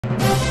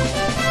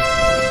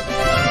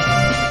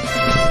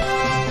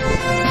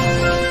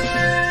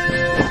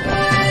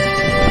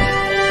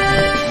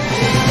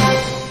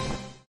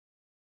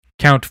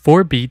Count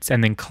 4 beats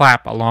and then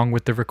clap along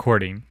with the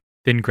recording.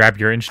 Then grab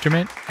your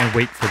instrument and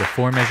wait for the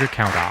 4-measure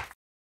count off.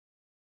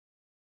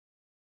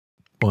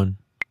 1,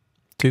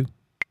 2,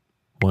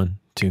 1,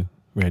 2,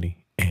 ready,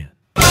 and...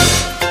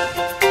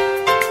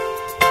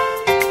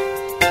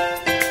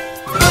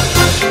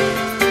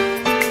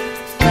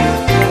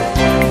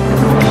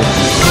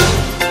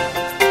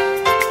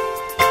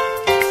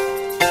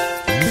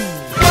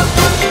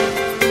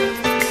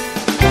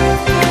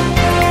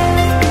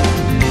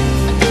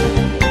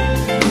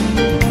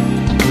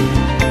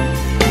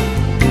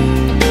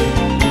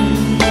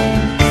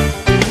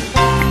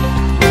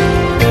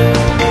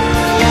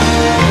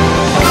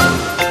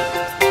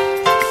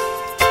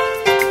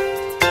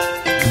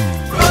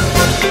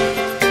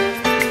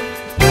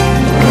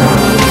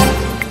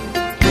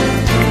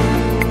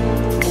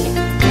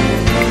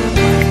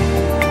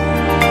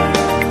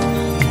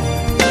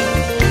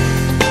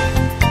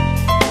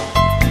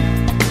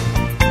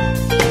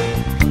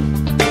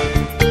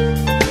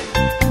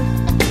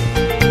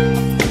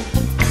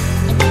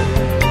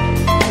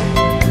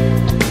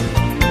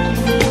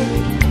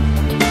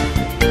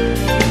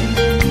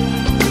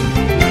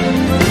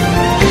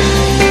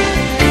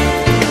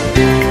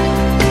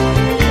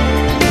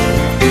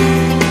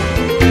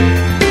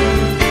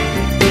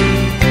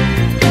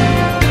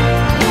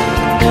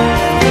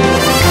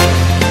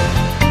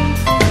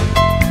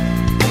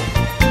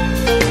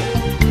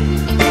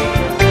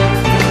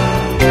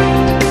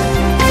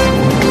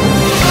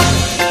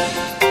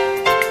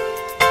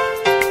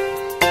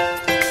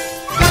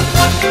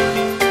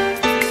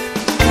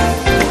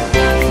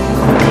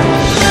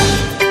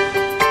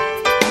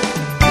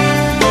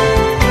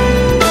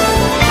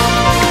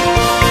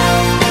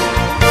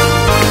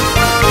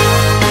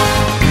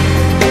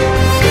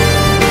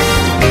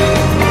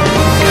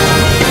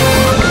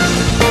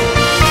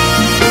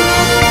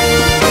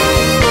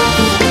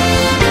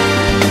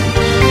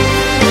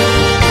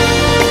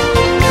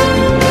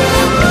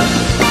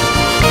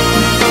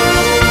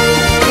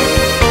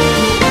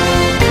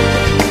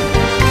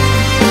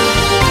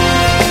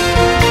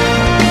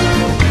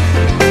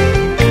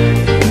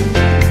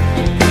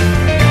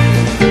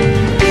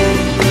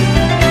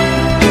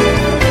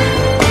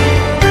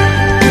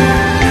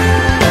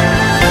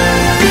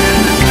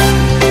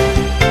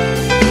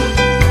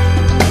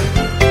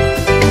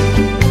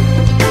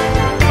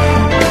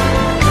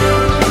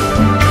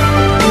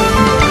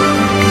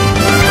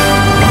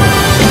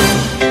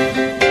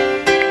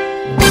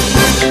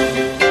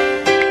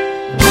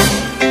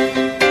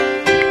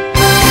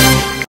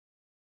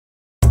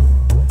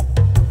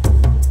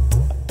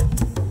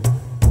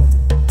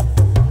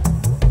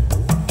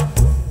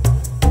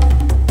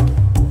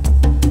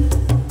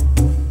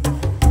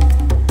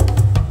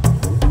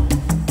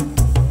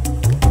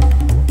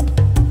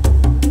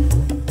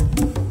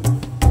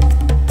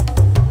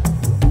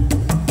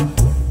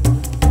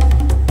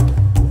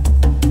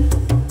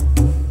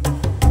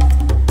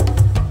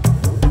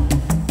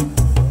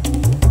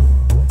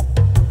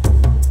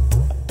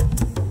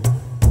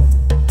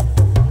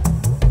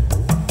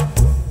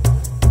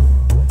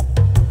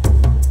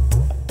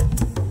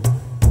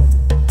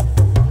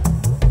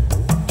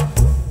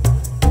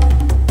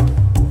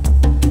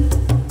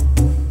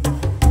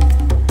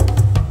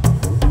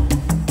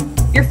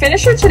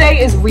 Finisher today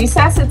is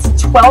recess. It's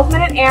a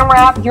 12-minute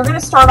AMRAP. You're going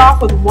to start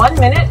off with 1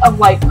 minute of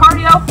light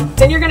cardio.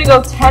 Then you're going to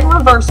go 10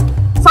 reverse.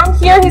 From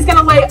here, he's going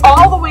to lay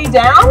all the way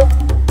down.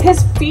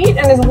 His feet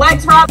and his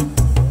legs are up.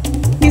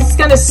 He's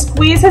going to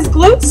squeeze his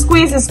glutes,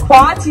 squeeze his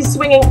quads. He's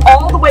swinging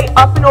all the way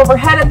up and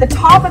overhead. At the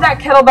top of that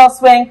kettlebell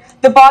swing,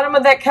 the bottom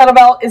of that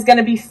kettlebell is going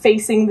to be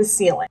facing the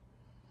ceiling.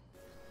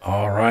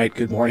 All right,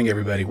 good morning,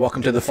 everybody.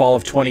 Welcome to the fall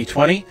of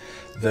 2020,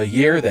 the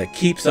year that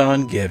keeps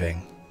on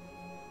giving.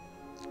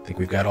 I think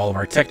we've got all of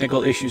our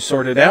technical issues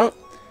sorted out.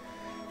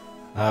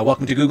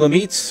 Welcome to Google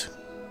Meets,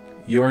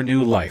 your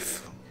new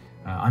life.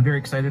 I'm very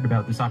excited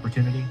about this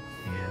opportunity,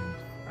 and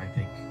I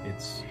think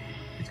it's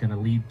going to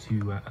lead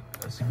to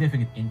a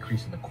significant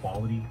increase in the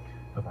quality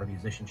of our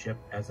musicianship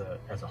as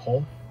a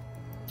whole,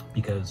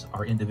 because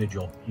our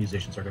individual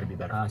musicians are going to be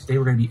better. Today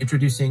we're going to be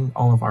introducing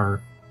all of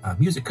our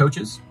music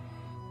coaches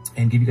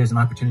and give you guys an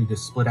opportunity to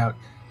split out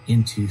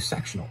into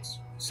sectionals.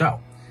 So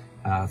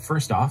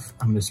first off,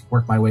 I'm going to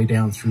work my way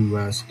down through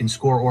in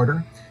score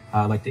order.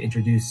 I'd like to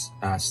introduce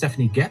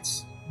Stephanie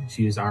Getz.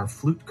 She is our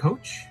flute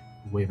coach.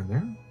 Waving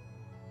there.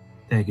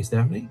 Thank you,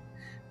 Stephanie.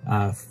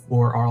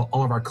 For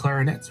all of our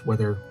clarinets,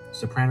 whether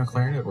soprano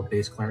clarinet or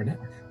bass clarinet,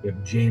 we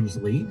have James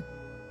Lead.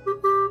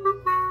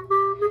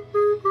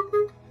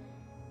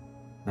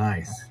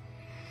 Nice.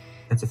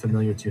 That's a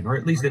familiar tune, or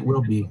at least it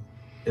will be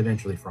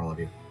eventually for all of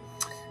you.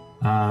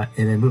 And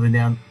then moving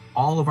down,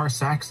 all of our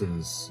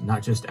saxes,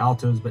 not just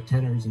altos, but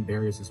tenors and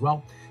baritons as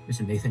well,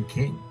 Mr. Nathan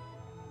King.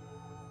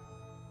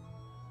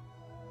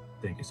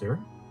 Thank you, sir.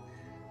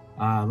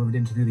 Moving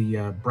into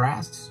the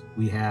brass,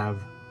 we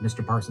have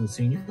Mr. Parsons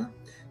Sr.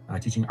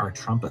 Teaching our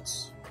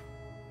trumpets,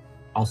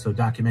 also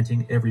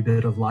documenting every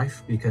bit of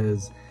life,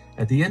 because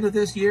at the end of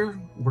this year,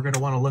 we're going to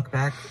want to look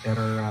back at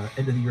our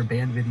end of the year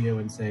band video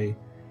and say,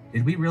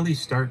 did we really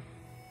start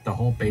the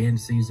whole band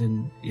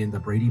season in the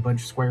Brady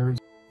Bunch squares.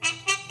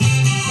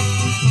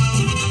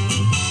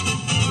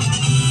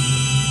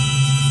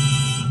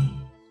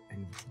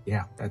 And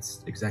yeah,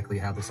 that's exactly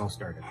how this all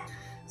started.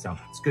 So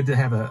it's good to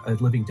have a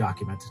living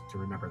document to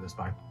remember this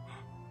by.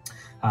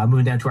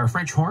 Moving down to our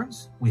French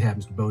horns, we have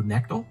Mr. Bo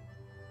Nechtel,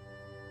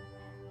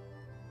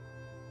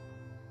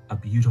 a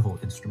beautiful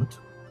instrument.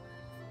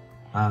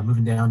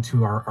 Moving down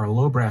to our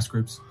low brass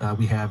groups,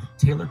 we have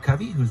Taylor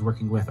Covey, who's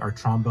working with our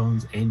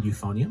trombones and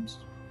euphoniums.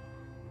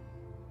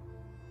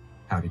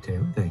 Howdy,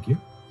 Taylor. Thank you.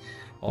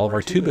 All of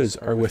our tubas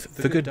are with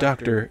the good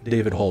Dr.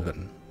 David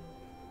Holben.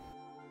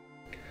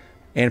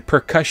 And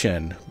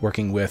percussion,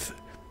 working with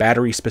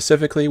battery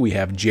specifically, we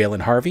have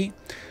Jalen Harvey.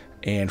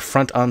 And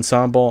front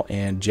ensemble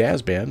and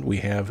jazz band, we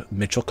have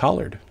Mitchell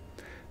Collard.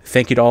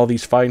 Thank you to all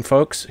these fine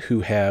folks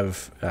who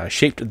have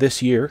shaped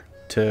this year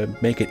to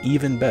make it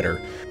even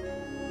better.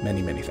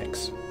 Many, many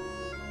thanks.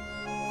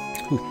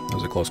 Ooh, that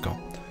was a close call.